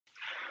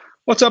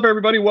What's up,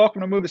 everybody?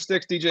 Welcome to Move the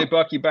Sticks. DJ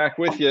Bucky back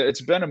with you.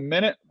 It's been a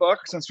minute,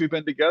 Buck, since we've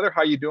been together.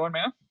 How you doing,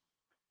 man?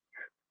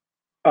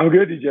 I'm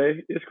good,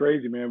 DJ. It's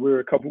crazy, man.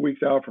 We're a couple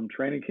weeks out from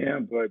training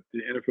camp, but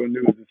the NFL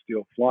news is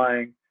still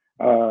flying.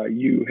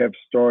 You have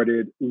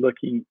started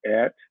looking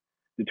at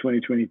the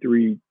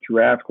 2023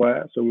 draft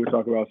class, so we'll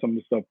talk about some of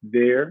the stuff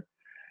there,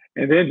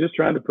 and then just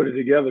trying to put it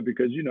together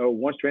because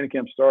once training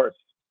camp starts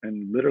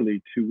in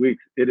literally 2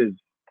 weeks, it is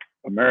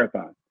a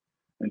marathon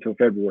until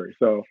February.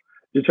 So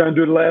just trying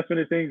to do the last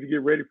minute things to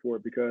get ready for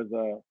it because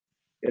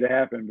it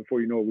happened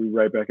before you know it, we're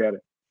right back at it.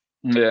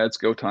 Yeah, it's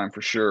go time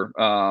for sure.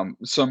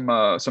 Some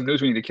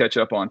news we need to catch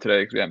up on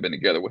today because we haven't been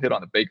together. We'll hit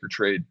on the Baker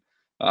trade.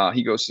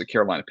 He goes to the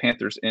Carolina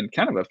Panthers, and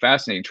kind of a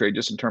fascinating trade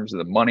just in terms of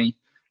the money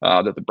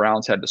that the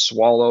Browns had to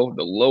swallow,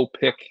 the low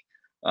pick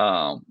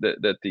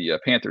that the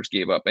Panthers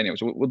gave up.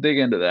 Anyways, we'll dig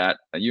into that.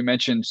 You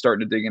mentioned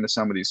starting to dig into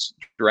some of these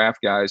draft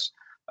guys.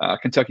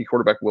 Kentucky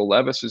quarterback Will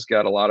Levis has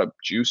got a lot of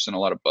juice and a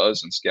lot of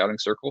buzz in scouting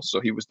circles, so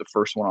he was the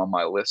first one on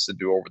my list to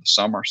do over the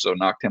summer. So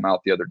knocked him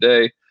out the other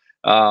day.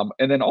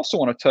 And then also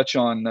want to touch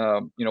on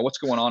what's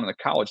going on in the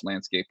college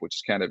landscape, which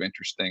is kind of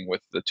interesting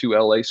with the two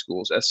LA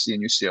schools, SC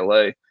and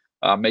UCLA,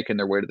 making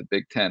their way to the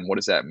Big Ten. What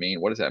does that mean?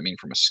 What does that mean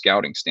from a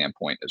scouting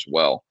standpoint as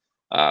well?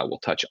 We'll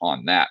touch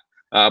on that.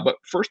 But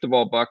first of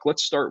all, Buck,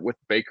 let's start with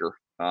Baker.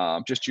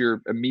 Just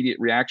your immediate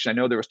reaction. I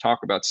know there was talk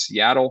about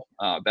Seattle.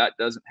 That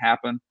doesn't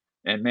happen.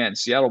 And man,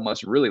 Seattle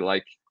must really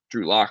like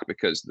Drew Lock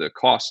because the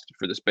cost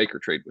for this Baker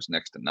trade was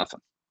next to nothing.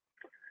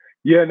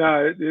 Yeah,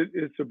 no,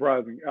 it's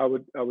surprising. I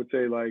would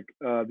say like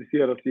the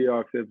Seattle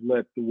Seahawks have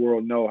let the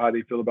world know how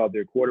they feel about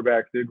their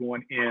quarterbacks. They're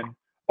going in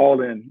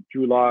all in.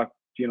 Drew Lock,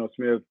 Geno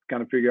Smith,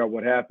 kind of figure out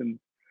what happens.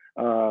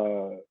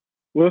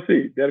 We'll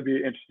see. That'll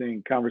be an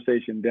interesting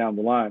conversation down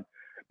the line.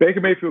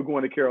 Baker Mayfield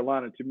going to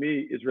Carolina to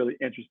me is really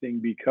interesting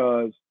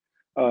because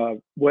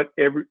what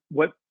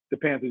the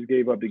Panthers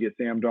gave up to get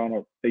Sam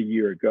Darnold a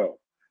year ago,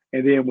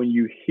 and then when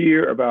you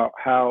hear about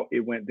how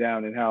it went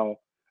down and how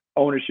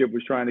ownership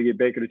was trying to get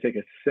Baker to take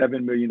a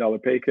 $7 million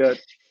pay cut,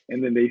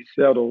 and then they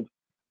settled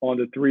on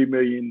the $3.5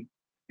 million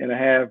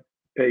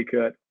pay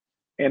cut,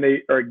 and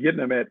they are getting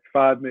them at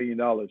 $5 million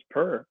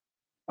per.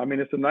 I mean,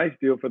 it's a nice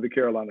deal for the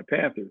Carolina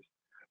Panthers,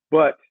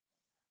 but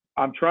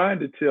I'm trying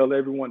to tell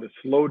everyone to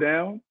slow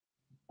down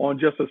on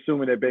just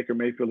assuming that Baker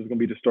Mayfield is going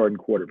to be the starting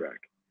quarterback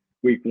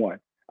week one.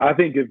 I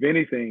think if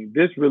anything,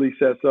 this really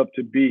sets up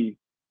to be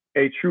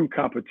a true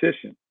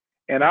competition.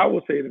 And I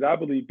will say that I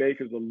believe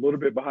Baker's a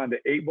little bit behind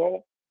the eight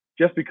ball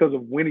just because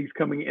of when he's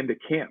coming into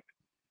camp.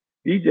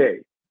 DJ,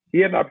 he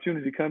had an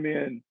opportunity to come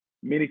in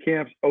mini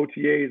camps,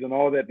 OTAs, and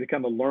all that to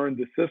kind of learn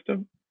the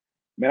system.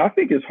 Man, I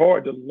think it's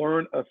hard to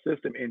learn a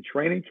system in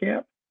training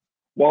camp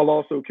while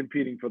also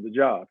competing for the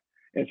job.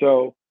 And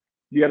so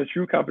you got a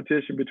true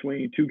competition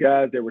between two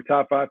guys that were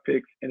top 5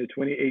 picks in the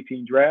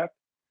 2018 draft.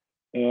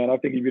 And I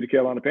think if you're the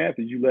Carolina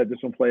Panthers, you let this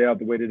one play out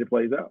the way that it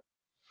plays out.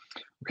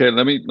 Okay,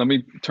 let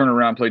me turn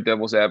around and play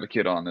devil's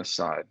advocate on this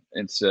side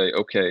and say,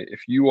 okay, if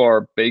you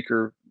are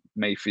Baker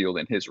Mayfield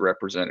and his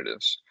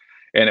representatives,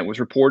 and it was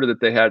reported that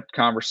they had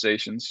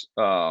conversations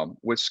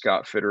with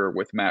Scott Fitterer,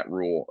 with Matt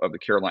Rule of the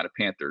Carolina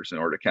Panthers in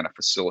order to kind of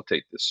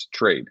facilitate this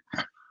trade.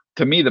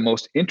 To me, the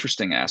most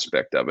interesting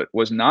aspect of it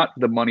was not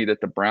the money that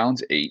the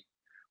Browns ate,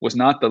 was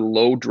not the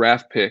low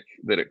draft pick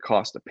that it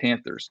cost the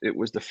Panthers. It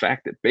was the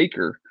fact that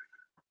Baker,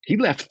 he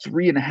left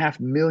 $3.5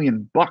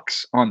 million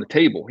on the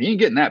table. He ain't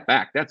getting that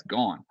back. That's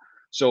gone.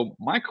 So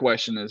my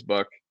question is,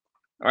 Buck,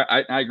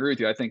 I agree with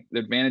you. I think the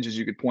advantages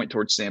you could point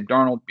towards Sam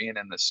Darnold being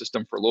in the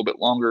system for a little bit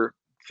longer,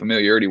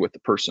 familiarity with the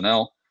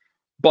personnel.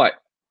 But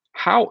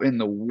how in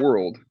the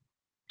world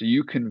do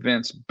you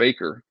convince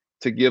Baker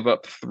to give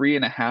up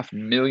 $3.5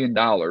 million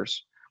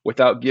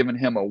without giving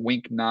him a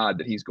wink nod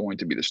that he's going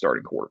to be the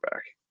starting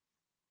quarterback?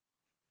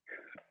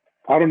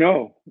 I don't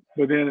know,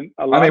 but then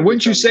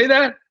wouldn't you say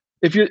that?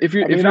 If you're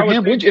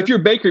him, if you're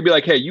Baker, you'd be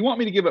like, hey, you want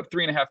me to give up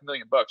 $3.5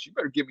 million? You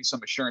better give me some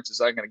assurances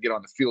I'm going to get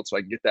on the field so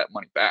I can get that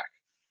money back.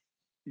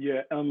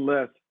 Yeah,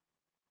 unless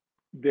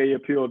they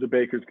appeal to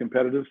Baker's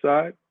competitive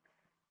side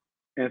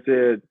and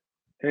said,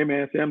 hey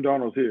man, Sam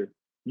Darnold's here.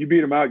 You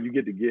beat him out, you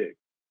get the gig.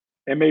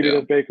 And maybe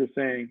that's Baker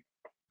saying,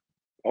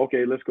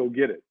 okay, let's go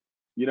get it.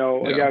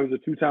 A guy who's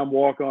a 2-time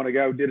walk-on, a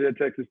guy who did it at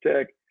Texas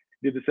Tech,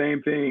 did the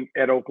same thing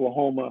at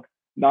Oklahoma,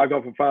 knocked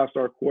off a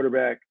 5-star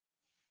quarterback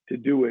to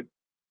do it.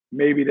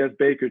 Maybe that's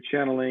Baker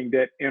channeling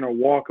that inner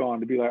walk-on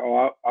to be like,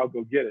 oh, I'll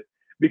go get it.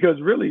 Because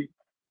really,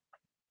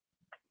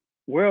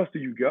 where else do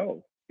you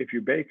go if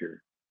you're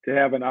Baker to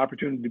have an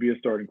opportunity to be a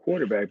starting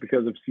quarterback?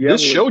 Because if Seattle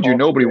this showed you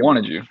nobody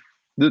wanted you.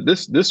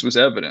 This was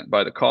evident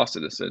by the cost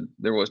of this. And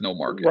there was no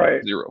market,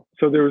 right? Zero.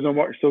 So there was no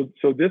market.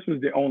 So this was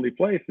the only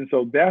place, and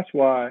so that's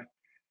why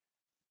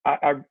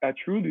I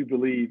truly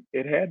believe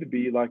it had to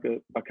be like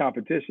a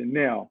competition.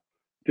 Now,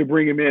 to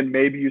bring him in,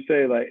 maybe you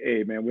say like,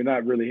 hey man, we're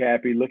not really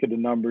happy. Look at the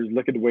numbers.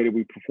 Look at the way that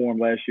we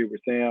performed last year with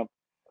Sam.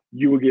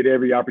 You will get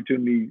every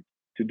opportunity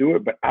to do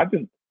it. But I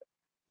can't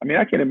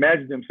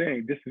imagine them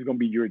saying this is going to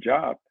be your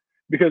job,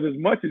 because as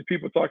much as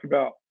people talk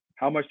about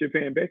how much they're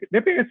paying Baker,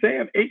 they're paying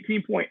Sam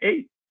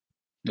 18.8.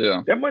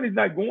 Yeah. That money's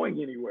not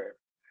going anywhere.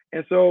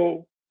 And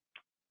so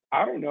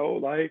I don't know,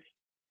 like,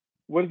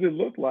 what does it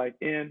look like?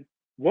 And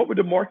what would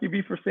the market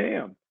be for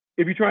Sam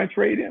if you try and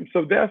trade him?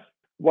 So that's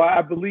why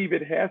I believe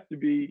it has to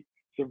be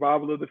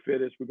survival of the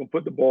fittest. We're going to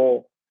put the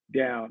ball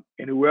down,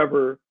 and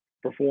whoever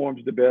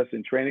performs the best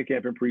in training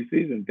camp and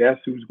preseason, that's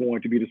who's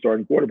going to be the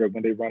starting quarterback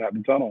when they run out in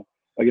the tunnel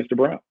against the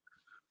Browns.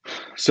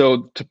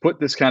 So to put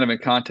this kind of in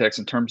context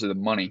in terms of the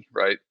money,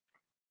 right?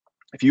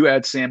 If you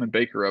add Sam and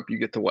Baker up, you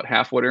get to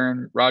half what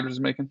Aaron Rodgers is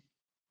making?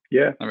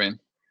 Yeah. I mean,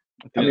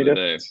 at the end of the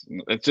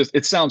day,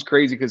 it sounds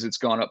crazy because it's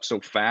gone up so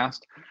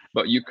fast,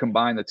 but you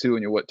combine the two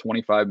and you're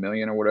 25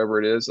 million or whatever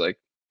it is, like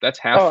that's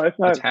half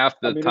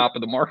the top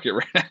of the market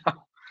right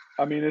now.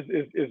 I mean,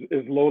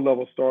 it's low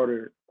level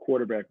starter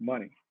quarterback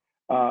money.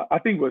 I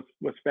think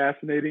what's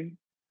fascinating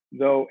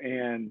though,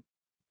 and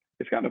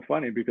it's kind of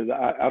funny because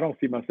I don't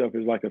see myself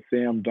as like a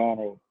Sam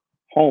Darnold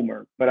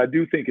homer, but I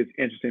do think it's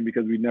interesting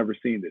because we've never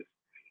seen this.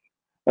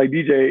 Like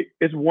DJ,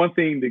 it's one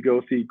thing to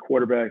go see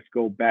quarterbacks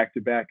go back to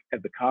back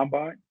at the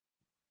combine.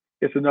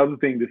 It's another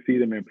thing to see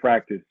them in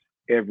practice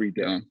every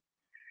day. Yeah.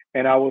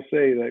 And I will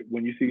say that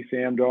when you see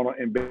Sam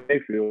Darnold and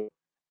Mayfield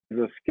as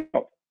a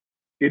scout,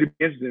 it'll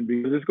be interesting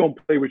because it's going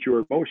to play with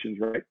your emotions,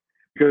 right?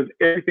 Because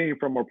everything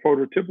from a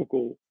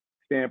prototypical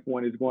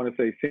standpoint is going to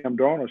say Sam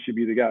Darnold should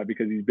be the guy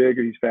because he's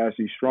bigger, he's faster,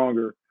 he's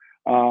stronger.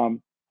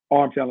 Arm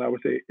talent, I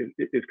would say,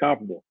 is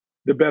comparable.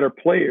 The better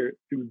player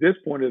through this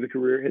point of the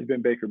career has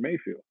been Baker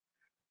Mayfield.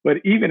 But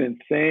even in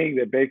saying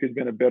that Baker's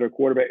been a better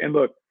quarterback, and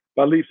look,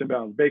 by leaps and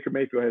bounds, Baker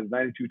Mayfield has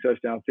 92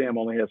 touchdowns. Sam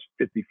only has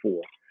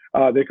 54.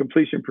 Their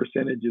completion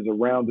percentage is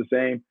around the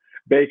same.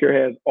 Baker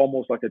has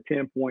almost like a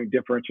 10-point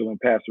differential in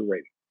passer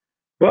rating.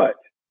 But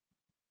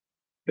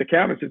the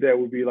counter to that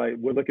would be like,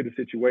 we'll look at the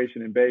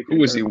situation in Baker. Who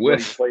was he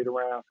with? He played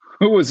around.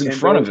 Who was in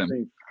front of him?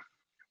 Things.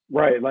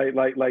 Right,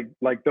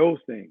 like those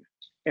things.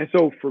 And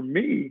so for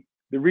me,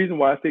 the reason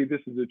why I say this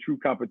is a true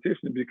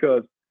competition is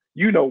because,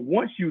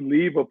 once you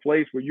leave a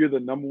place where you're the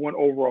number one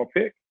overall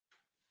pick,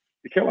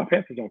 the Carolina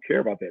Panthers don't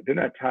care about that. They're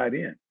not tied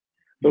in.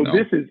 So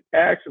This is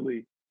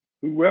actually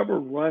whoever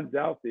runs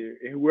out there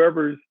and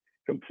whoever's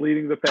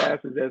completing the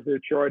passes as they're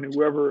charting,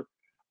 whoever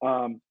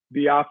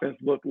the offense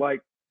look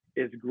like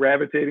is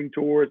gravitating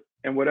towards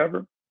and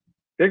whatever,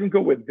 they can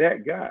go with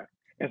that guy.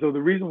 And so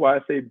the reason why I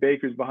say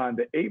Baker's behind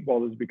the 8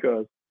 ball is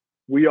because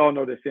we all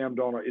know that Sam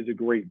Darnold is a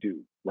great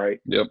dude, right?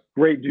 Yep.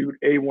 Great dude,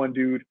 A1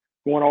 dude,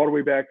 going all the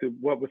way back to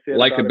what was said.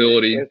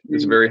 Likability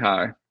is very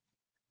high.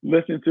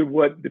 Listen to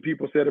what the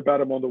people said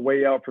about him on the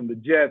way out from the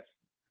Jets,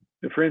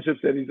 the friendships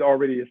that he's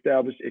already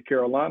established at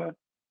Carolina.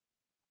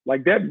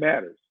 Like, that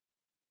matters.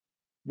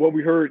 What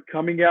we heard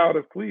coming out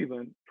of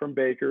Cleveland from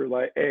Baker,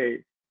 like,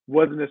 hey,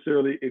 wasn't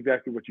necessarily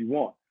exactly what you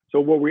want. So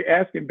what we're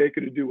asking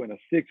Baker to do in a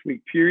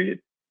 6-week period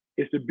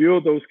is to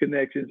build those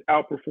connections,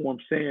 outperform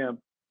Sam,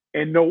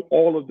 and know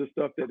all of the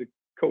stuff that the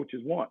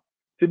coaches want.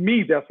 To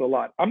me, that's a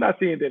lot. I'm not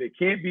saying that it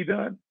can't be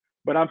done,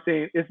 but I'm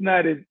saying it's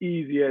not as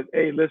easy as,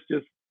 hey, let's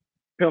just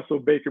pencil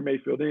Baker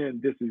Mayfield in,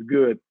 this is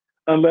good,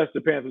 unless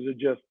the Panthers are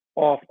just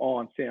off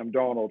on Sam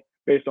Darnold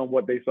based on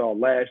what they saw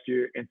last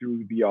year and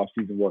through the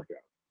offseason workout.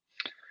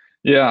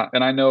 Yeah,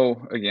 and I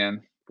know,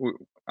 again,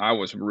 I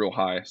was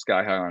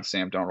sky high on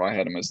Sam Darnold. I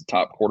had him as the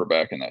top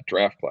quarterback in that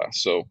draft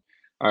class. So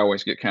I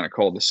always get kind of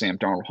called the Sam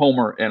Darnold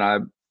homer.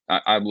 And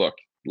I look,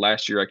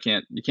 last year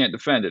you can't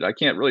defend it. I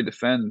can't really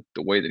defend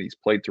the way that he's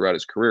played throughout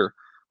his career.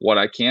 What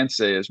I can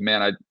say is,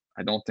 man,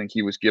 I don't think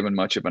he was given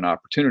much of an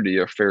opportunity,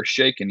 a fair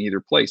shake in either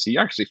place. He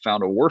actually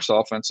found a worse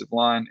offensive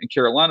line in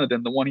Carolina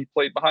than the one he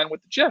played behind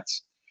with the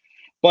Jets.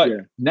 But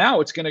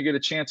now it's going to get a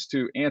chance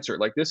to answer.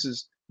 Like, this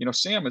is,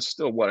 Sam is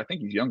still I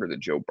think he's younger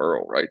than Joe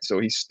Burrow, right? So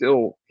he's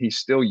still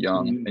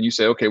young. Mm-hmm. And you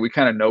say, okay, we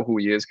kind of know who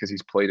he is because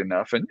he's played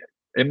enough. And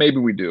maybe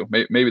we do.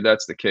 Maybe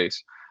that's the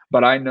case.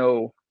 But I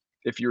know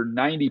if you're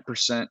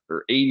 90%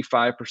 or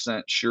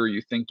 85% sure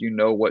you think you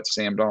know what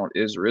Sam Darnold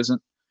is or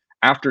isn't,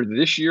 after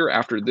this year,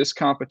 after this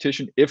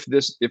competition, if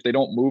they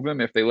don't move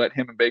him, if they let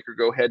him and Baker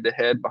go head to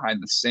head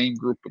behind the same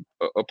group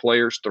of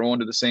players, throw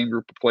into the same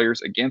group of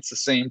players against the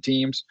same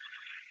teams,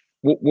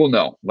 we'll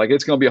know. Like,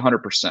 it's going to be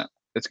 100%.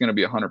 It's going to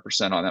be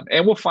 100% on them.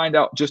 And we'll find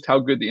out just how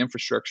good the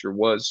infrastructure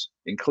was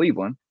in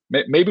Cleveland.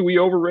 Maybe we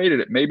overrated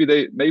it. Maybe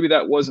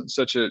that wasn't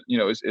such a,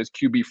 as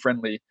QB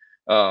friendly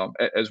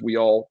as we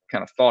all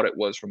kind of thought it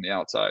was from the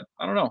outside.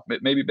 I don't know.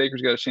 Maybe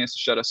Baker's got a chance to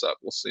shut us up.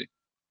 We'll see.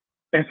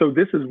 And so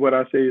this is what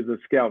I say is a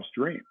scout's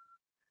dream.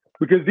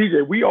 Because,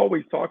 DJ, we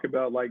always talk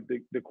about, like,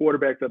 the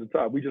quarterbacks at the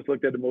top. We just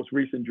looked at the most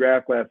recent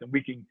draft class, and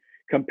we can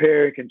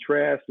compare and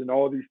contrast and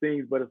all these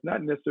things, but it's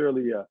not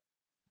necessarily a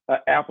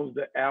apples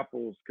to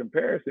apples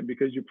comparison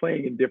because you're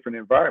playing in different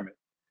environments.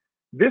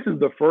 This is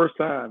the first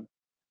time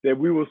that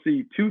we will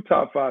see 2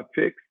 top 5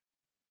 picks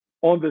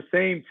on the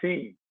same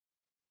team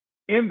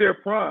in their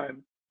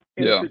prime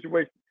in a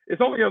situation.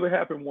 It's only ever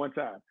happened one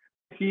time.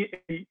 He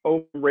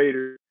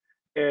Raiders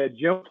had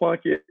Jim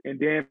Plunkett and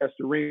Dan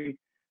Pastorini.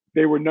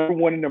 They were number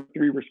 1 and number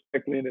 3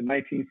 respectively in the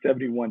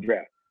 1971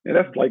 draft. And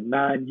that's like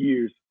 9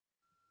 years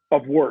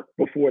of work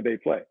before they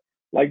play.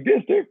 Like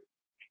this, they're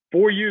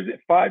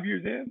 5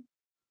 years in.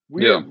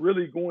 we are Yeah.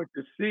 really going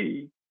to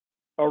see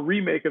a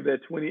remake of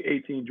that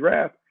 2018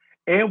 draft,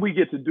 and we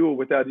get to do it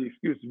without the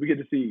excuses. We get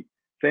to see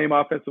same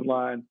offensive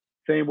line,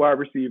 same wide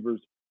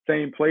receivers,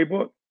 same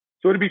playbook.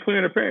 So to be clear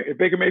and apparent, if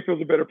Baker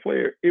Mayfield's a better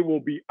player, it will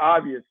be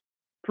obvious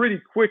pretty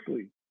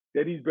quickly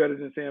that he's better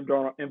than Sam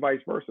Darnold and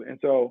vice versa. And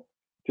so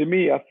to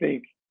me, I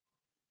think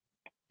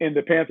in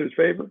the Panthers'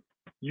 favor,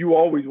 you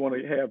always want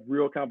to have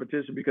real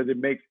competition because it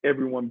makes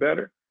everyone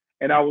better.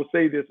 And I will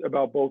say this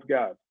about both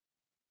guys.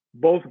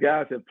 Both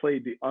guys have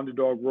played the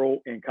underdog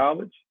role in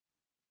college,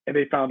 and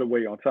they found a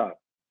way on top.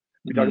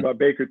 We talk about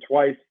Baker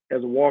twice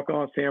as a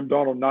walk-on. Sam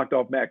Darnold knocked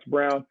off Max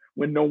Brown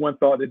when no one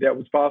thought that that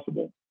was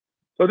possible.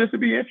 So this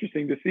would be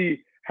interesting to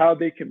see how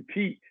they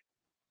compete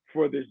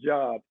for this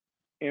job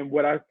and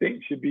what I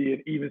think should be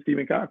an even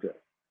Steven contest.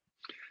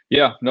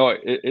 Yeah, no,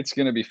 it's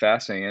going to be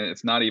fascinating, and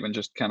it's not even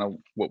just kind of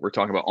what we're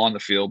talking about on the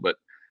field, but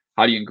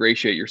how do you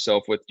ingratiate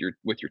yourself with your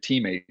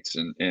teammates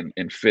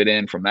and fit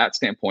in from that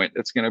standpoint?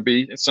 It's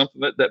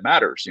something that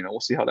matters. We'll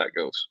see how that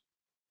goes.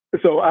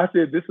 So I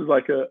said this is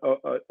like a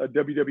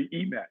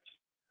WWE match,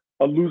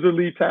 a loser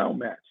leave town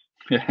match.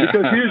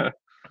 Because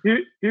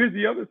here's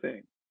the other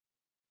thing.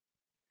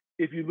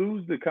 If you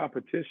lose the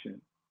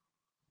competition,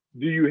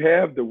 do you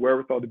have the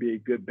wherewithal to be a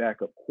good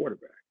backup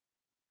quarterback?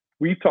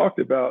 We talked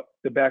about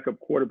the backup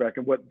quarterback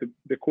and what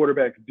the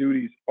quarterback's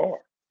duties are.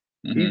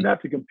 He's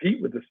not to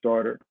compete with the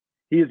starter.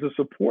 He is to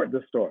support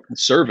the starter.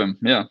 Serve him,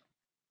 yeah.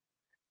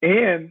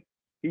 And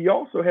he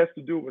also has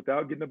to do it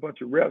without getting a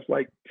bunch of reps.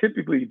 Like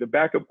typically the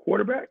backup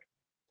quarterback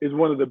is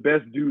one of the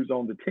best dudes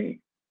on the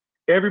team.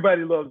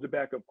 Everybody loves the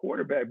backup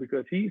quarterback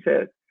because he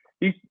doesn't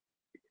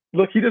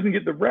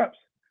get the reps.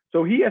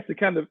 So he has to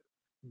kind of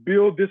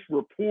build this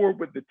rapport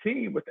with the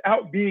team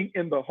without being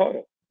in the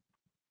huddle.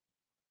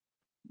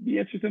 Be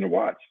interesting to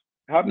watch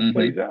how this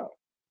plays out.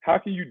 How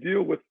can you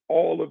deal with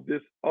all of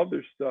this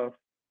other stuff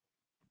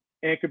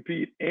and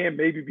compete and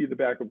maybe be the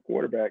backup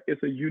quarterback?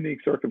 It's a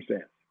unique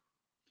circumstance.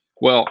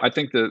 Well, I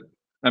think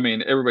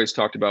everybody's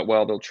talked about,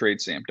 well, they'll trade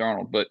Sam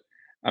Darnold, but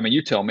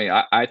you tell me,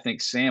 I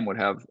think Sam would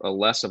have a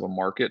less of a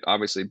market,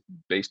 obviously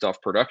based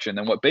off production,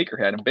 than what Baker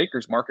had. And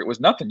Baker's market was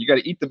nothing. You got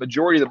to eat the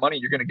majority of the money.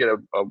 You're going to get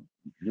a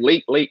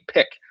late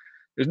pick.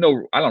 I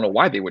don't know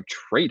why they would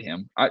trade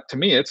him. To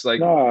me, it's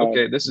like,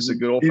 okay, this is a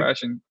good old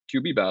fashioned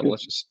QB battle.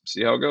 Let's just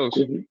see how it goes.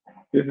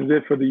 This is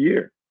it for the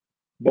year.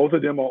 Both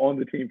of them are on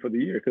the team for the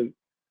year because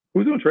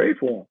who's going to trade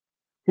for them?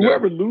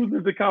 Whoever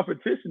loses the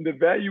competition, the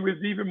value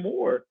is even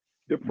more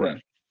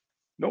depressed.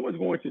 No one's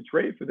going to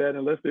trade for that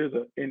unless there's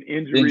an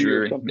injury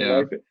or something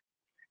like that.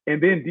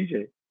 And then,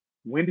 DJ,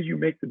 when do you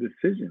make the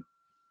decision?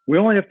 We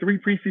only have 3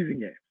 preseason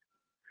games.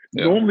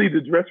 Yeah. Normally,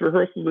 the dress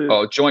rehearsal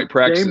is joint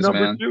practices, game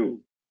number man.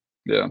 2.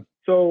 Yeah.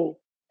 So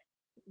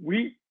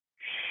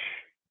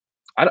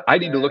I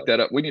need to look that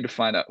up. We need to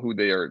find out who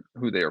they are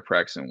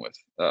practicing with.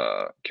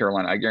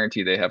 Carolina. I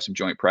guarantee they have some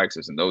joint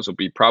practices, and those will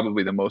be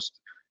probably the most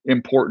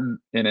important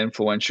and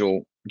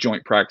influential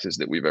joint practices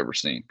that we've ever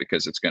seen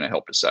because it's going to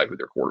help decide who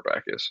their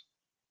quarterback is.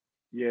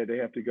 Yeah, they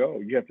have to go.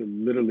 You have to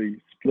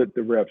literally split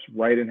the reps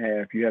right in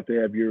half. You have to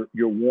have your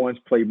ones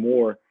play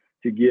more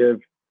to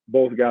give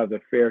both guys a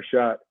fair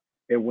shot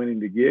at winning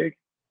the gig.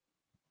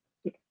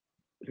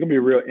 It's going to be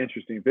a real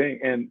interesting thing.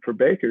 And for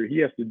Baker, he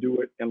has to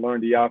do it and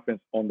learn the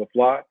offense on the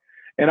fly.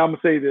 And I'm going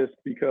to say this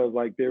because,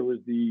 there was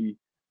the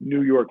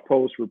New York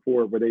Post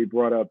report where they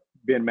brought up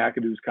Ben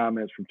McAdoo's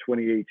comments from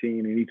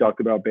 2018, and he talked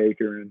about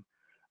Baker, and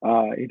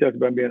he talked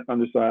about being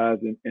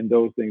undersized and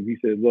those things. He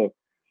said, look,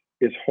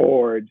 it's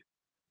hard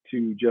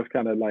to just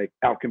kind of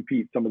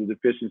outcompete some of the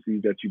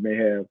deficiencies that you may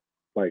have.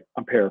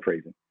 I'm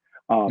paraphrasing.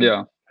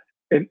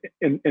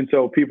 And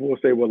so people will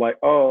say,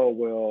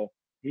 well,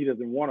 he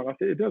doesn't want him. I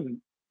said, it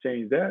doesn't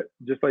change that.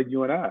 Just like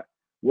you and I,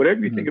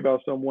 whatever you think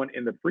about someone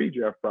in the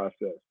pre-draft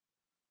process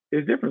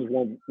is different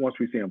once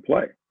we see them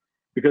play,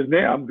 because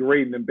now I'm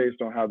grading them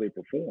based on how they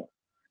perform.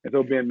 And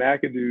so Ben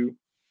McAdoo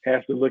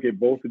has to look at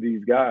both of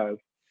these guys,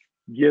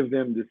 give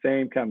them the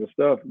same kind of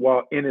stuff,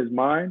 while in his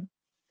mind,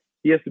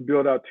 he has to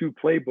build out 2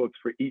 playbooks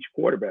for each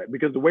quarterback,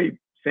 because the way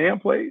Sam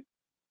plays,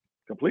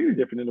 completely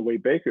different than the way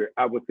Baker,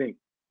 I would think,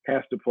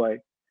 has to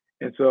play.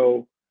 And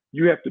so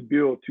you have to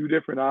build 2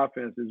 different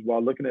offenses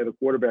while looking at a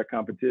quarterback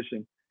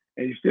competition,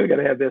 and you still got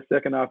to have that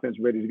second offense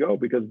ready to go,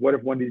 because what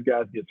if one of these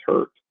guys gets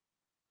hurt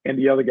and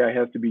the other guy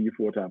has to be your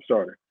full-time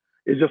starter?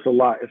 It's just a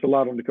lot. It's a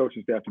lot on the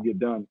coaching staff to get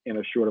done in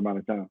a short amount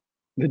of time.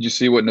 Did you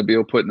see what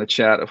Nabil put in the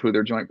chat of who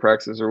their joint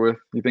practices are with?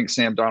 You think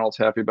Sam Darnold's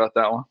happy about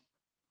that one?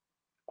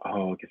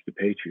 Oh, against the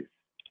Patriots.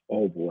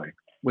 Oh, boy.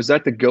 Was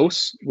that the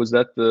ghosts? Was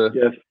that the?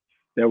 Yes,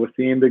 that was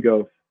seeing the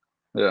ghosts.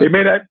 Yeah. They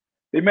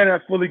may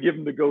not fully give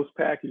him the ghost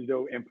package,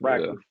 though, in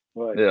practice.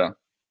 But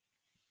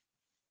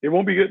it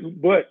won't be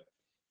good. But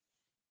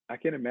I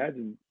can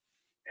imagine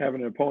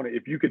having an opponent.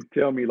 If you could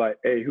tell me,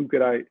 hey, who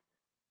could I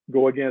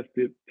go against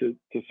to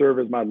serve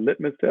as my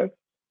litmus test?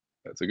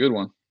 That's a good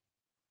one.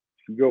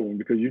 It's a good one,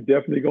 because you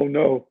definitely gonna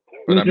know.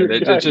 But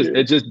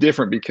it's just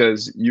different,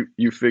 because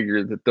you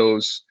figure that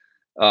those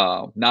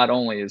not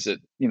only is it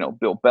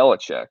Bill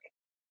Belichick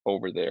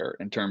over there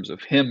in terms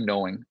of him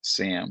knowing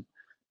Sam,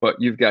 but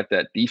you've got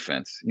that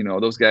defense. You know,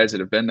 those guys that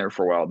have been there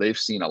for a while, they've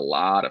seen a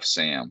lot of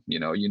Sam. You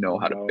know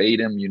how to bait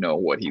him. You know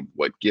what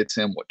gets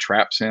him, what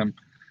traps him.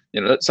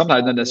 You know, sometimes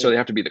it doesn't necessarily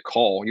have to be the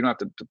call. You don't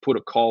have to put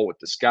a call with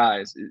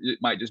disguise. It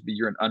might just be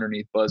you're an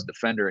underneath buzz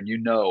defender, and you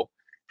know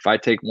if I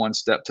take one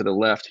step to the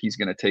left, he's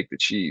going to take the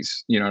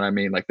cheese. You know what I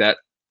mean? Like that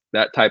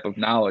type of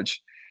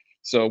knowledge.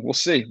 So we'll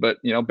see. But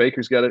you know,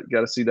 Baker's got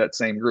to see that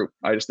same group.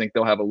 I just think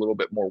they'll have a little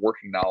bit more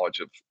working knowledge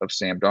of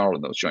Sam Darnold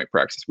in those joint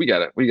practices. We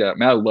got it.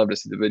 Man, I'd love to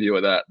see the video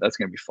of that. That's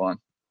going to be fun.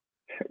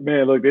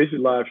 Man, look, they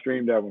should live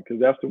stream that one because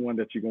that's the one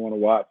that you're going to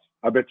watch.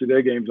 I bet you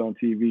their game's on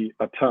TV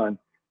a ton.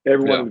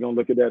 Everyone is going to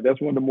look at that.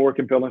 That's one of the more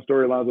compelling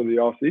storylines of the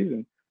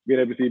offseason, being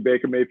able to see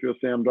Baker Mayfield,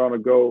 Sam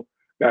Darnold go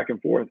back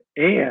and forth.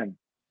 And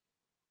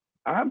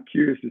I'm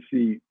curious to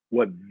see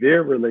what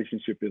their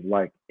relationship is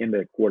like in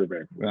that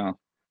quarterback room.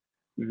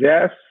 Yeah.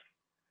 That's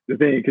the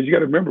thing, because you got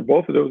to remember,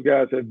 both of those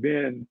guys have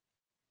been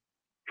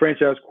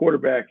franchise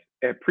quarterbacks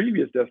at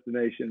previous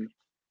destinations.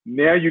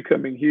 Now you're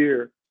coming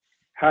here.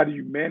 How do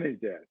you manage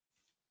that?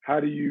 How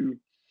do you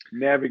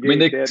navigate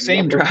that? The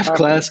same draft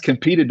class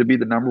competed to be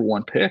the number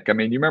one pick. I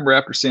mean, you remember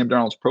after Sam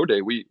Darnold's pro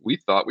day, we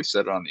thought, we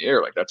said it on the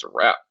air, like that's a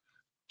wrap.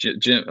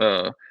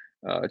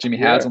 Jimmy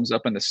Haslam's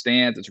up in the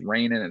stands. It's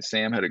raining, and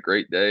Sam had a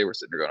great day. We're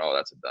sitting there going, "Oh,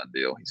 that's a done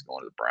deal. He's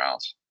going to the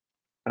Browns."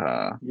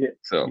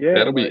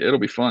 It'll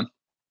be fun.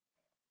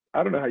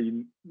 I don't know how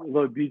you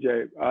look,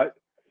 DJ.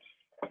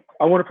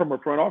 I wonder from a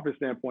front office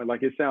standpoint,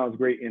 like it sounds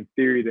great in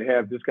theory to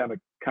have this kind of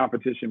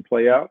competition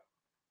play out.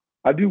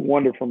 I do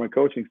wonder from a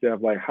coaching staff,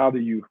 like how do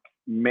you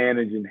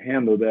manage and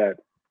handle that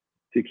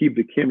to keep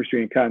the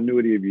chemistry and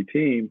continuity of your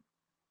team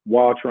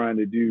while trying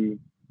to do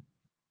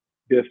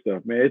this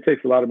stuff? Man, it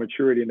takes a lot of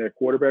maturity in that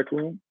quarterback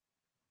room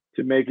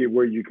to make it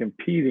where you're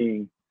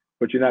competing,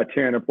 but you're not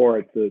tearing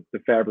apart the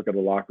fabric of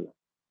the locker room.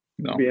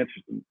 It'll be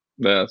interesting.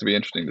 That'll be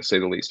interesting to say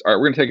the least. All right,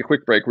 we're going to take a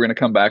quick break. We're going to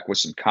come back with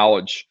some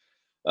college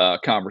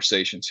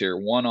conversations here.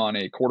 One on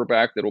a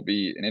quarterback that'll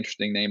be an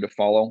interesting name to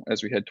follow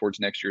as we head towards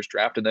next year's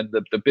draft. And then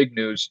the big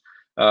news,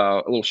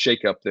 a little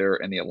shakeup there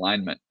in the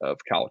alignment of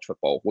college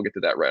football. We'll get to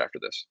that right after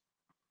this.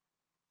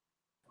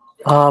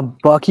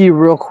 Bucky,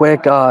 real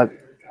quick,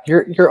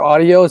 your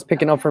audio is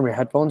picking up from your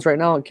headphones right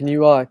now. Can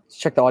you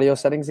check the audio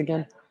settings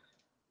again?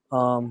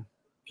 You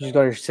just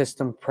go to your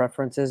system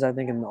preferences, I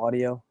think, in the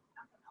audio.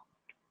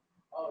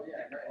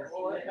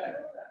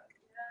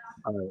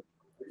 All right.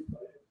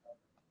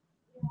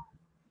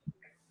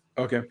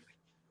 Okay.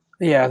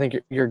 Yeah, I think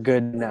you're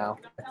good now.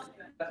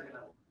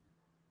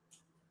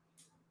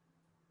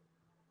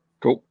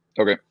 Cool.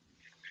 Okay.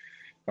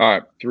 All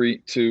right. 3,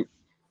 2.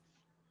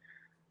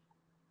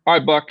 All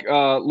right, Buck.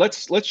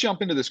 Let's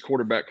jump into this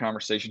quarterback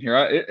conversation here.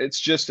 It's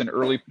just an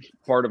early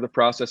part of the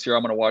process here.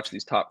 I'm going to watch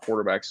these top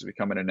quarterbacks as we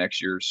come into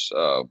next year's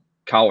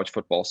college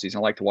football season.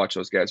 I like to watch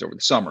those guys over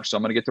the summer. So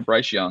I'm going to get to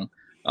Bryce Young.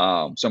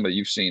 Somebody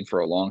you've seen for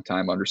a long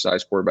time,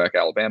 undersized quarterback,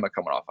 Alabama,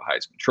 coming off a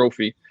Heisman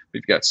Trophy.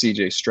 We've got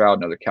C.J. Stroud,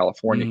 another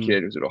California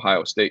kid who's at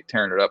Ohio State,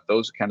 tearing it up.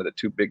 Those are kind of the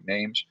two big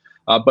names.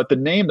 But the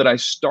name that I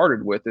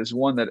started with is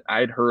one that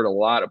I'd heard a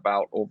lot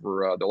about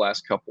over the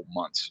last couple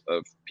months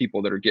of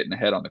people that are getting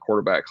ahead on the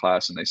quarterback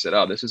class. And they said,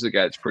 oh, this is a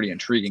guy that's pretty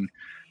intriguing.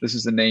 This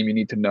is the name you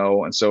need to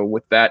know. And so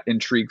with that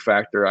intrigue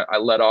factor, I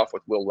led off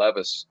with Will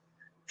Levis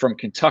from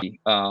Kentucky.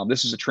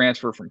 This is a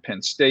transfer from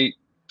Penn State.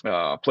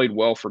 Played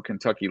well for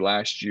Kentucky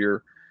last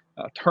year.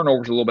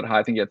 Turnovers a little bit high.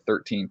 I think he had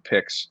 13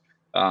 picks.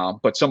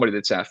 But somebody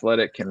that's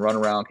athletic, can run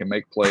around, can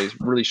make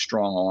plays, really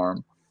strong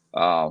arm.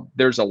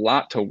 There's a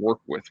lot to work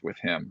with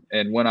him.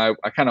 And when I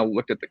kind of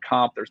looked at the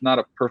comp, there's not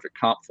a perfect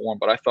comp for him,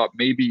 but I thought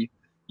maybe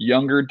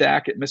younger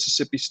Dak at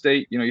Mississippi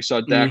State. You know, you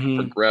saw Dak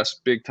progress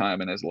big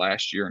time in his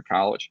last year in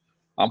college.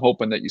 I'm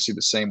hoping that you see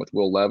the same with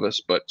Will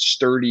Levis, but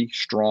sturdy,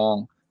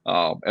 strong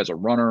as a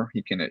runner.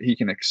 He can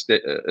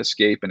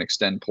escape and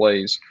extend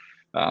plays.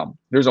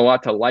 There's a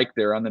lot to like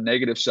there. On the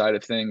negative side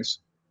of things,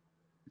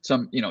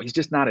 he's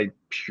just not a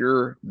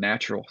pure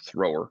natural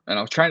thrower. And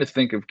I was trying to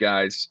think of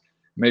guys,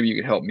 maybe you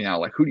could help me out.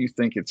 Like, who do you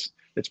think it's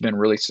been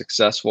really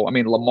successful? I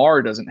mean,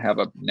 Lamar doesn't have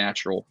a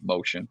natural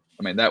motion.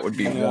 I mean, that would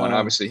be one.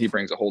 Obviously, he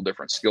brings a whole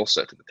different skill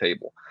set to the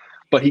table.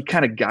 But he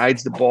kind of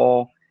guides the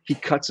ball. He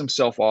cuts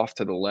himself off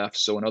to the left.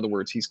 So, in other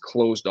words, he's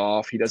closed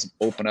off. He doesn't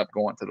open up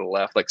going to the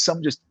left. Like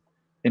some just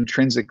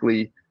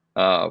intrinsically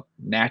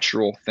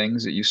natural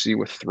things that you see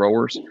with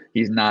throwers.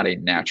 He's not a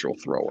natural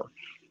thrower.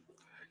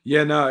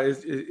 Yeah, no,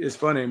 it's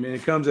funny. I mean,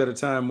 it comes at a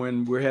time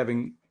when we're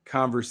having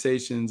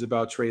conversations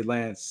about Trey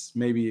Lance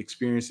maybe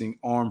experiencing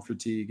arm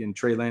fatigue, and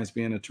Trey Lance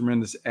being a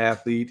tremendous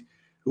athlete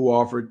who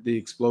offered the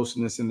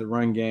explosiveness in the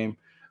run game,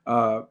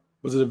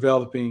 was a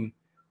developing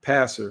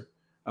passer.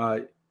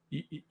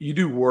 You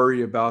do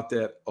worry about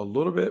that a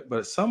little bit,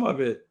 but some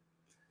of it,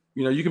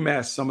 you can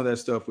mask some of that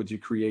stuff with your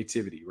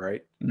creativity,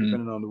 right?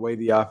 Depending on the way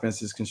the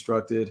offense is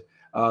constructed.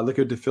 Look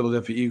at the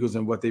Philadelphia Eagles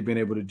and what they've been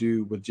able to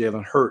do with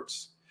Jalen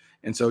Hurts.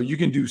 And so you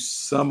can do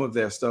some of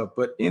that stuff,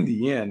 but in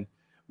the end,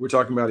 we're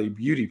talking about a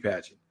beauty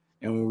pageant.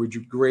 And when we're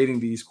grading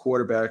these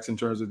quarterbacks in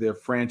terms of their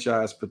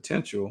franchise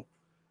potential,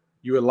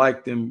 you would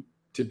like them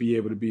to be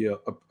able to be a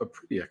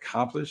pretty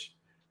accomplished,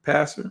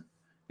 passer.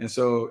 And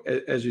so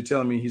as you're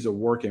telling me he's a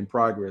work in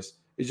progress,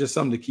 it's just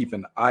something to keep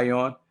an eye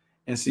on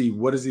and see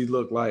what does he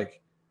look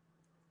like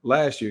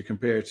last year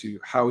compared to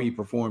how he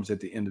performs at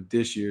the end of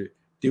this year.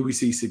 Did we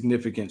see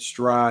significant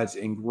strides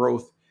and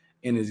growth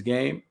in his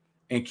game?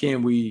 And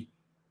can we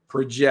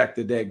project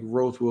that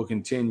growth will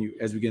continue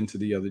as we get into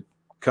the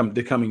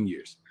coming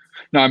years?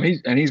 No, I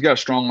mean, he's got a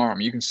strong arm.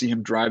 You can see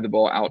him drive the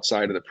ball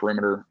outside of the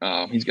perimeter.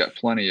 He's got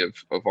plenty of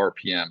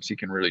RPMs. He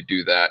can really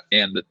do that.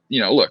 And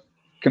look,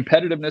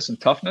 competitiveness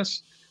and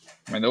toughness.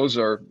 I mean, those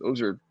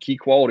are key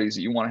qualities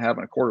that you want to have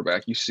in a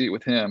quarterback. You see it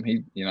with him.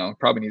 He,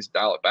 probably needs to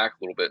dial it back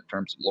a little bit in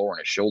terms of lowering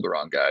his shoulder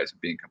on guys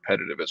and being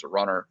competitive as a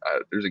runner.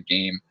 There's a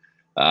game.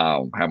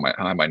 I have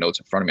my notes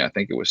in front of me. I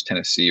think it was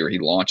Tennessee, where he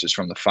launches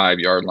from the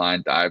 5-yard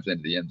line, dives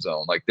into the end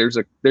zone. Like there's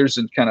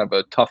kind of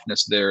a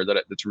toughness there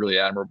that's really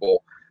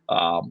admirable.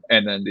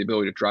 And then the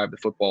ability to drive the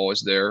football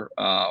is there.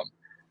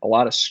 A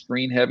lot of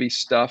screen heavy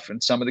stuff in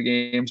some of the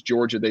games.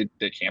 Georgia, they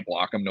can't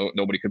block them.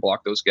 Nobody could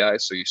block those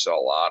guys. So you saw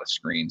a lot of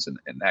screens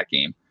in that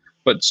game,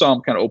 but saw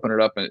him kind of open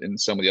it up in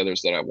some of the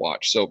others that I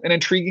watched. So an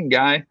intriguing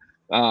guy.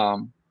 I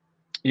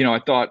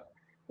thought,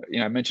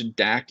 I mentioned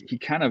Dak. He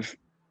kind of,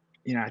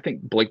 I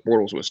think Blake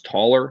Bortles was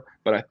taller,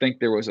 but I think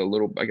there was I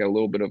got a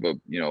little bit of a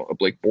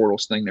Blake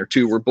Bortles thing there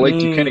too, where Blake,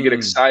 you kind of get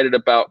excited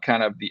about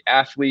kind of the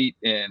athlete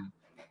and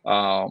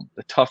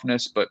the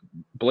toughness, but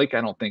Blake,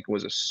 I don't think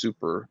was a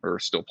super, or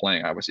still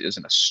playing, obviously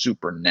isn't a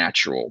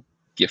supernatural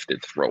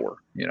gifted thrower,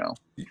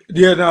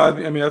 Yeah, no,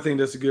 I mean, I think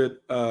that's a good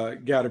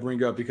guy to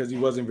bring up because he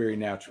wasn't very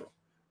natural.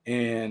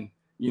 And,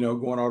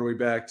 going all the way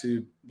back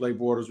to Blake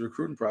Bortles'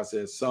 recruiting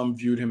process, some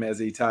viewed him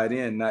as a tight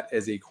end, not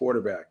as a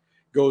quarterback.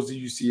 Goes to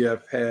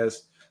UCF,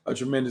 has a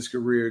tremendous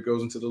career,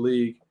 goes into the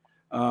league.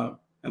 And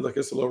look,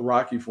 it's a little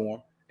rocky for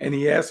him. And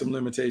he has some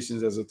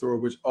limitations as a thrower,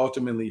 which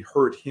ultimately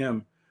hurt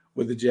him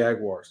with the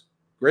Jaguars.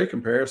 Great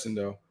comparison,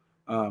 though.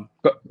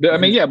 But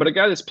a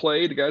guy that's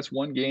played, a guy that's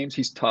won games,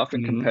 he's tough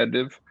and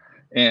competitive.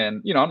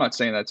 And, I'm not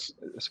saying that's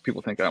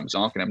people think that I'm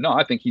zonking him. No,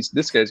 I think he's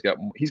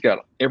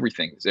got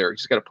everything there.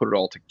 He's just got to put it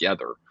all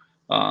together.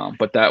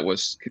 But that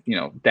was,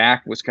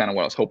 Dak was kind of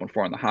what I was hoping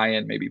for on the high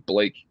end, maybe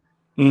Blake,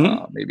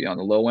 maybe on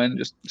the low end,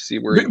 just to see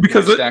where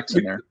he stacks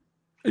in there.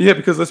 Yeah,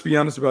 because let's be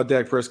honest about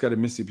Dak Prescott at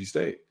Mississippi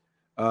State.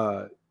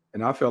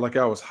 And I felt like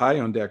I was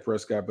high on Dak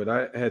Prescott, but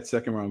I had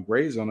second-round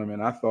grades on him,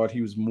 and I thought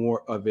he was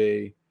more of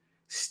a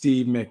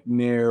Steve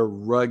McNair,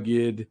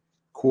 rugged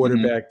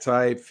quarterback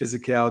type,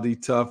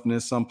 physicality,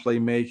 toughness, some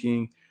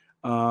playmaking.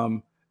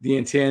 The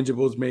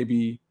intangibles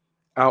maybe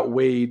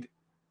outweighed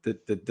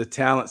the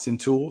talents and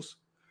tools,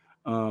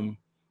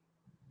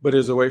 but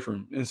it's away from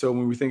him. And so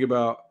when we think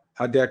about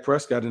how Dak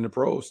Prescott in the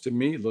pros, to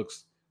me,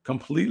 looks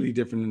completely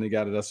different than the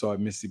guy that I saw at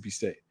Mississippi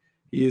State.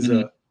 He is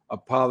a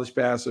polished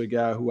passer, a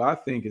guy who I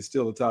think is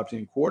still a top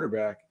 10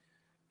 quarterback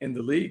in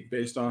the league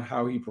based on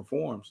how he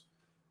performs,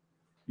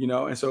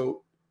 And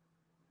so,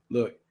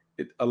 look,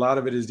 a lot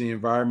of it is the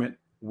environment,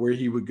 where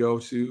he would go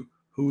to,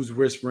 who's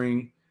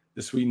whispering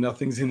the sweet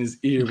nothings in his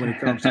ear when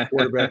it comes to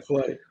quarterback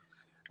play.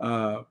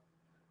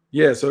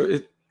 So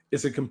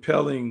it's a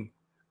compelling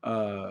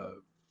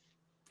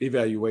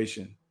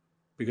evaluation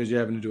because you're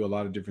having to do a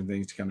lot of different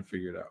things to kind of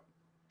figure it out.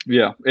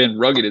 Yeah, and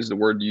rugged is the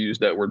word you used.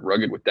 That word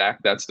rugged with Dak.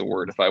 That's the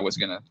word. If I was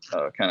going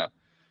to kind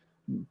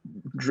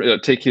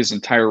of take his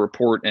entire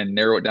report and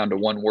narrow it down to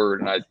one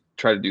word, and I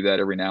try to do that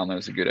every now and then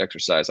as a good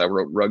exercise, I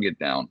wrote rugged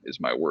down is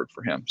my word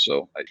for him.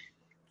 So,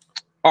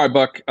 all right,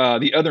 Buck.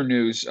 The other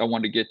news I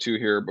wanted to get to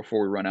here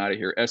before we run out of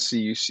here: SC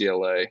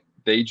UCLA.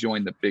 They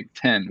joined the Big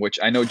Ten, which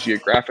I know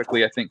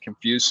geographically I think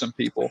confused some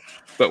people,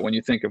 but when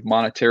you think of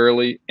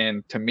monetarily,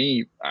 and to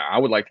me, I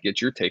would like to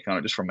get your take on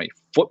it just from a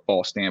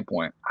football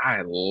standpoint.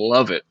 I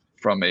love it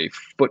from a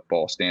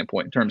football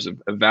standpoint in terms of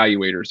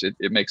evaluators.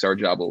 It makes our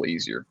job a little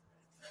easier.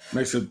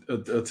 Makes it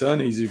a ton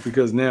easier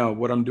because now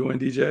what I'm doing,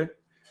 DJ,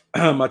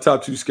 my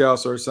top 2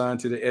 scouts are assigned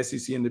to the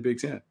SEC and the Big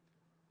Ten.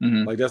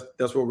 Like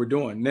that's what we're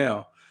doing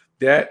now.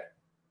 That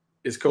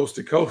is coast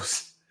to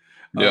coast.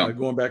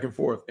 Going back and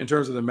forth. In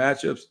terms of the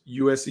matchups,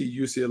 USC,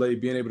 UCLA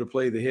being able to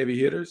play the heavy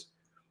hitters,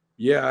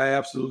 I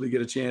absolutely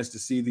get a chance to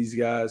see these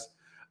guys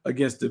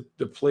against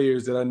the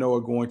players that I know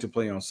are going to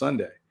play on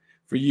Sunday.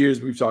 For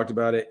years, we've talked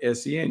about it,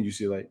 SC and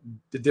UCLA,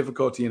 the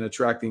difficulty in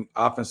attracting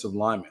offensive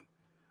linemen.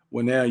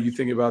 Well, now you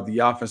think about the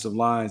offensive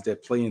lines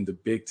that play in the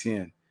Big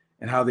Ten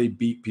and how they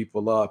beat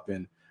people up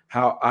and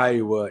how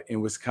Iowa and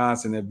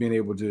Wisconsin have been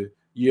able to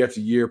year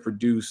after year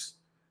produce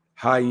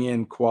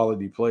high-end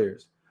quality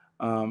players.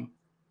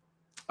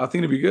 I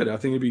think it'd be good. I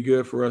think it'd be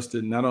good for us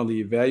to not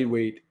only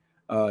evaluate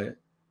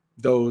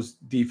those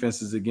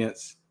defenses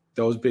against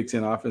those Big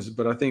Ten offenses,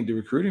 but I think the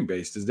recruiting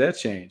base, does that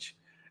change?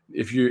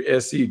 If you're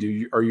SC,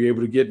 are you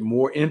able to get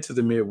more into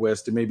the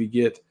Midwest to maybe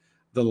get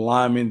the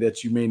linemen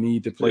that you may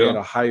need to play at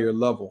a higher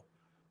level?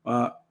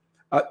 I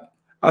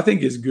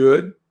think it's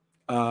good.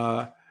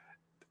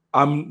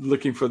 I'm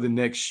looking for the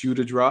next shoe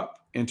to drop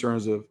in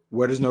terms of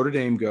where does Notre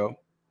Dame go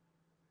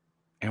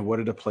and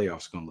what are the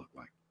playoffs going to look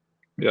like?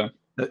 Yeah.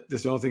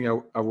 That's the only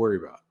thing I worry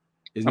about.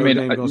 Is Notre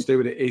Dame going to stay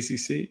with the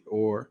ACC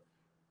or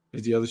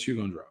is the other shoe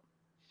going to drop?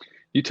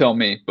 You tell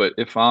me. But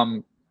if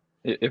I'm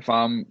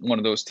one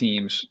of those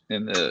teams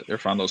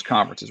if I'm those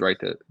conferences, right,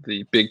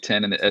 the Big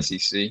Ten and the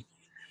SEC,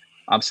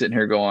 I'm sitting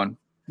here going,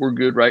 we're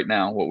good right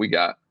now. What we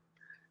got.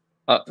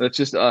 That's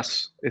just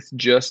us. It's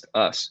just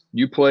us.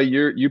 You play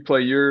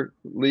your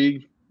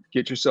league,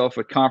 get yourself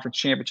a conference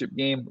championship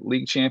game,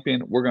 league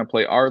champion. We're going to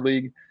play our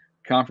league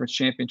conference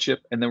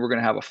championship, and then we're going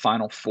to have a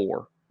final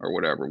four or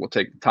whatever. We'll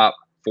take the top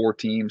 4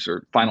 teams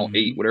or final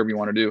 8, whatever you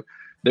want to do.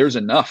 There's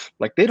enough.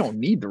 Like, they don't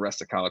need the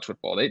rest of college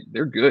football.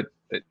 They're good.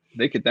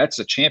 They could. That's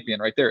a champion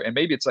right there. And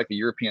maybe it's like a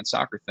European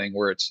soccer thing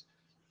where it's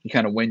you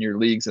kind of win your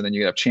leagues and then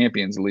you have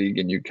Champions League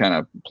and you kind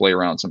of play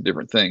around some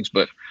different things.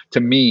 But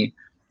to me,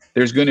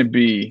 there's going to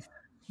be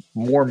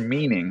more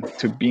meaning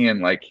to being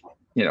like,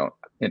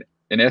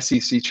 an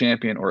SEC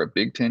champion or a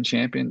Big Ten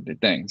champion.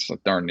 Dang, it's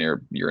like darn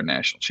near you're a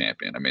national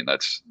champion. I mean,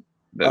 that's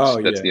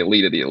the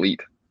elite of the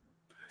elite.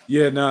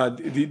 Yeah, no,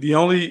 the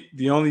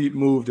only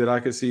move that I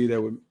could see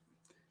that would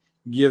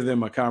give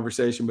them a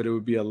conversation, but it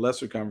would be a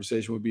lesser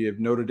conversation, would be if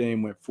Notre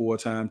Dame went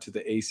full-time to the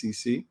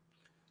ACC.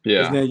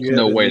 Yeah, there's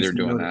no way they're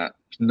doing that.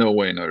 No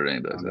way Notre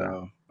Dame does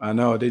that. I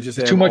know. They just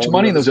have too much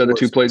money in those other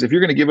 2 places. If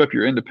you're going to give up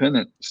your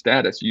independent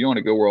status, you want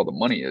to go where all the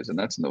money is, and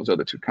that's in those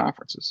other 2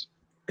 conferences.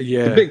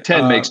 Yeah, the Big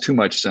Ten makes too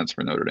much sense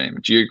for Notre Dame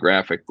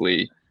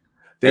geographically.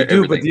 They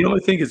do, but the only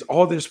thing is,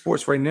 all their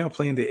sports right now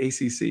play in the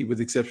ACC, with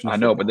the exception of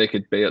football. But they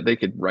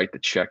could write the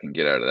check and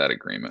get out of that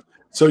agreement.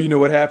 So you know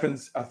what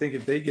happens? I think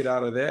if they get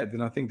out of that,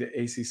 then I think the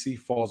ACC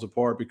falls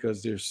apart,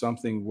 because there's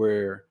something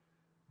where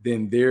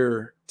then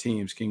their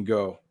teams can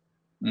go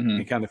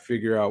and kind of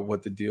figure out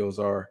what the deals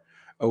are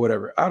or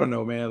whatever. I don't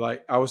know, man.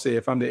 Like, I would say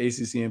if I'm the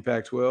ACC and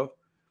Pac-12,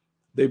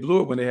 they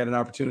blew it when they had an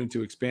opportunity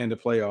to expand the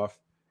playoff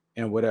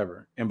and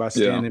whatever. And by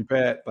standing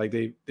pat, like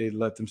they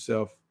let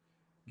themselves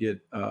get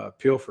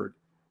pilfered.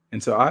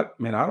 And so I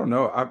don't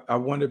know. I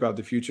wonder about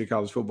the future of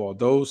college football.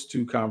 Those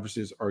 2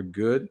 conferences are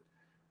good.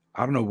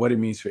 I don't know what it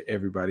means for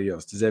everybody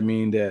else. Does that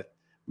mean that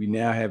we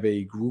now have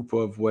a group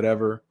of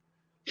whatever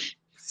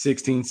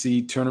 16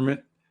 seed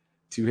tournament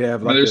to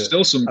have like there's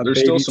still some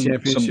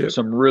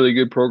really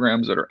good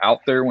programs that are out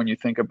there when you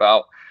think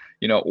about,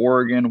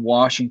 Oregon,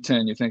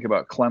 Washington, you think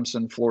about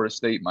Clemson, Florida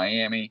State,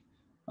 Miami.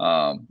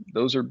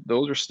 Those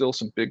are still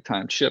some big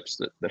time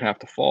chips that have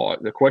to fall.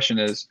 The question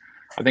is,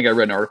 I think I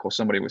read an article,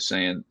 somebody was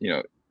saying,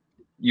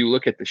 you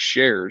look at the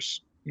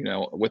shares,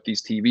 with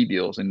these TV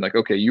deals, and like,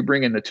 okay, you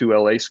bring in the 2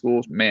 LA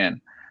schools, man,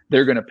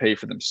 they're going to pay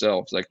for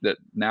themselves. Like that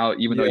now,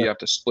 even though you have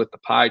to split the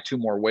pie 2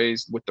 more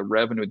ways with the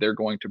revenue they're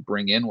going to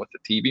bring in with the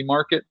TV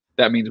market,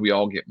 that means we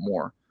all get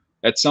more.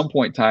 At some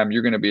point in time,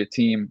 you're going to be a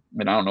team,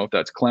 and I don't know if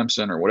that's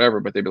Clemson or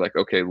whatever, but they'd be like,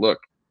 okay, look,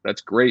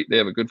 that's great. They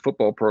have a good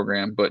football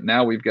program, but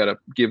now we've got to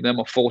give them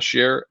a full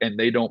share, and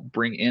they don't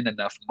bring in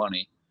enough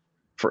money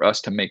for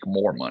us to make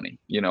more money.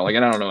 Like,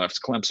 and I don't know if it's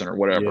Clemson or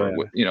whatever,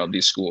 with,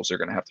 these schools are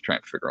going to have to try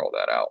and figure all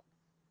that out.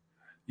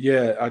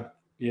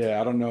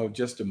 I don't know.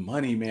 Just the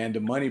money, man. The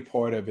money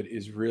part of it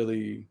is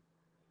really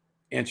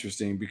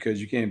interesting,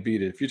 because you can't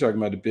beat it. If you're talking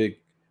about the Big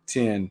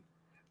Ten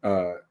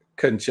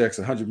cutting checks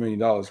 $100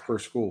 million per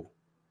school,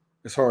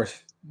 it's hard.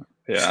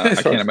 Yeah,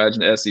 I can't imagine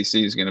the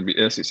SEC is going to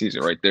be SEC's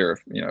right there,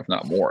 if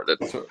not more.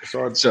 That's it's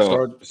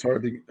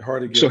hard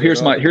to get. So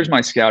here's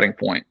my scouting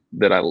point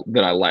that I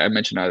like. I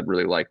mentioned I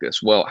really like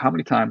this. Well, how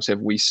many times have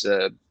we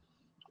said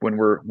when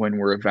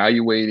we're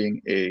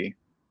evaluating a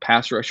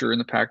pass rusher in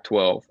the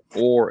Pac-12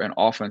 or an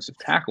offensive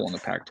tackle in the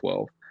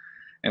Pac-12,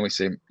 and we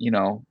say,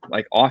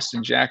 like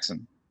Austin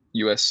Jackson,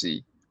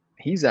 USC,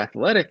 he's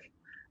athletic.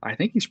 I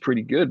think he's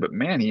pretty good, but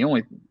man,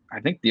 I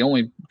think the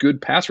only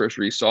good pass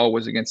rusher he saw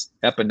was against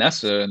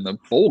Epinesa in the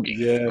bowl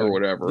game or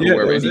whatever.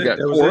 And he got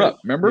tore up,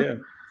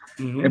 remember?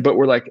 Yeah. But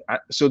we're like,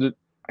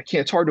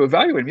 it's hard to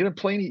evaluate him.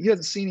 He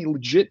hasn't seen any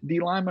legit D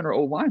lineman or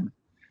O lineman.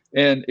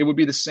 And it would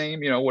be the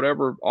same,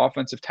 whatever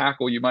offensive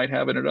tackle you might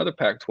have in another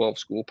Pac-12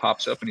 school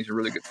pops up and he's a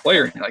really good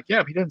player. And you're like, yeah,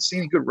 but he doesn't see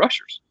any good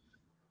rushers.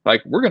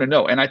 Like, we're going to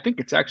know. And I think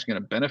it's actually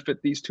going to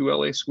benefit these 2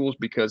 LA schools,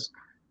 because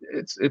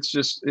it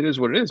is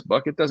what it is,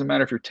 Buck. It doesn't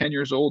matter if you're 10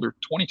 years old or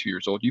 22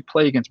 years old. You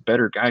play against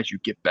better guys, you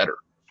get better.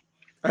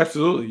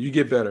 Absolutely. You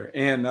get better.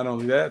 And not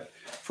only that,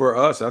 for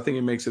us, I think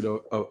it makes it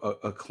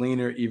a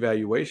cleaner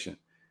evaluation.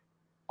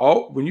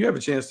 When you have a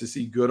chance to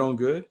see good on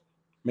good,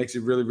 makes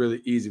it really,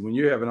 really easy. When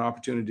you have an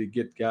opportunity to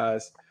get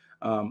guys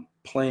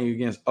playing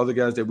against other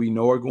guys that we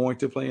know are going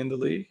to play in the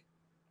league,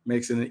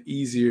 makes it an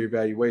easier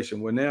evaluation.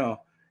 Well,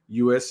 now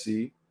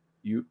USC,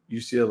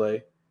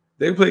 UCLA,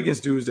 they play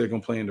against dudes that are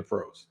going to play in the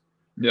pros.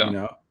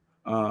 Yeah.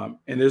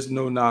 And there's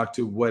no knock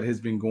to what has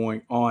been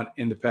going on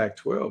in the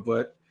Pac-12,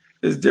 but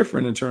it's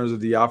different in terms of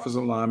the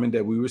offensive linemen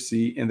that we would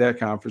see in that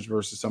conference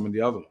versus some of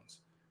the other ones.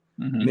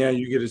 Now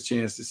you get a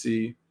chance to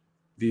see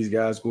these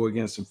guys go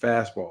against some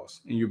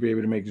fastballs, and you'll be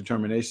able to make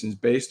determinations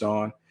based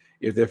on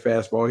if they're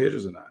fastball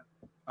hitters or not.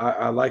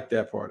 I like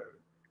that part of it.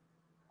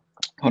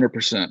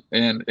 100%.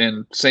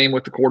 And same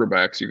with the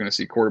quarterbacks. You're going to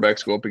see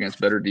quarterbacks go up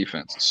against better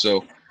defenses.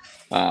 So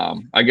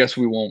I guess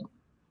we won't.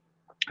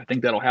 I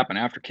think that'll happen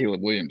after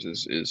Caleb Williams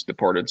is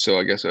departed. So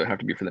I guess it'll have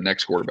to be for the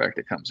next quarterback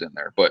that comes in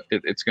there. But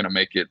it's going to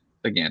make it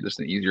again, just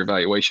an easier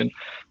evaluation.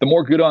 The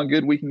more good on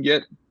good we can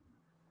get,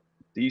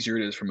 the easier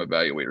it is from an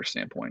evaluator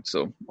standpoint.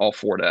 So all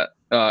for that.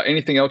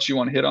 Anything else you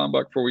want to hit on,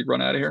 Buck, before we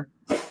run out of here?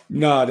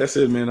 No, that's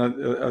it, man.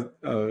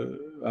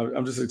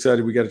 I'm just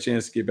excited we got a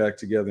chance to get back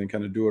together and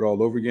kind of do it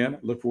all over again. I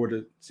look forward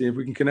to seeing if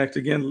we can connect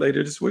again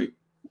later this week.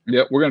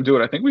 Yeah, we're going to do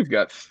it. I think we've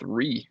got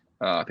three.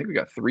 I think we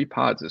got 3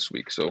 pods this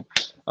week. So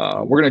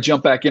we're going to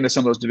jump back into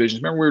some of those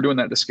divisions. Remember, we were doing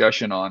that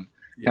discussion on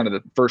kind of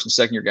the first and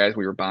second year guys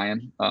we were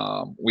buying.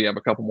 We have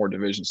a couple more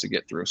divisions to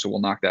get through. So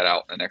we'll knock that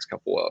out in the next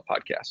couple of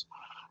podcasts.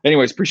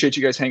 Anyways, appreciate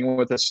you guys hanging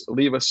with us.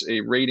 Leave us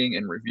a rating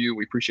and review.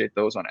 We appreciate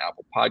those on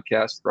Apple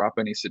Podcasts. Drop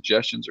any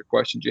suggestions or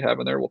questions you have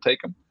in there. We'll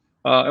take them.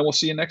 And we'll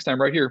see you next time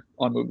right here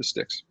on Move the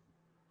Sticks.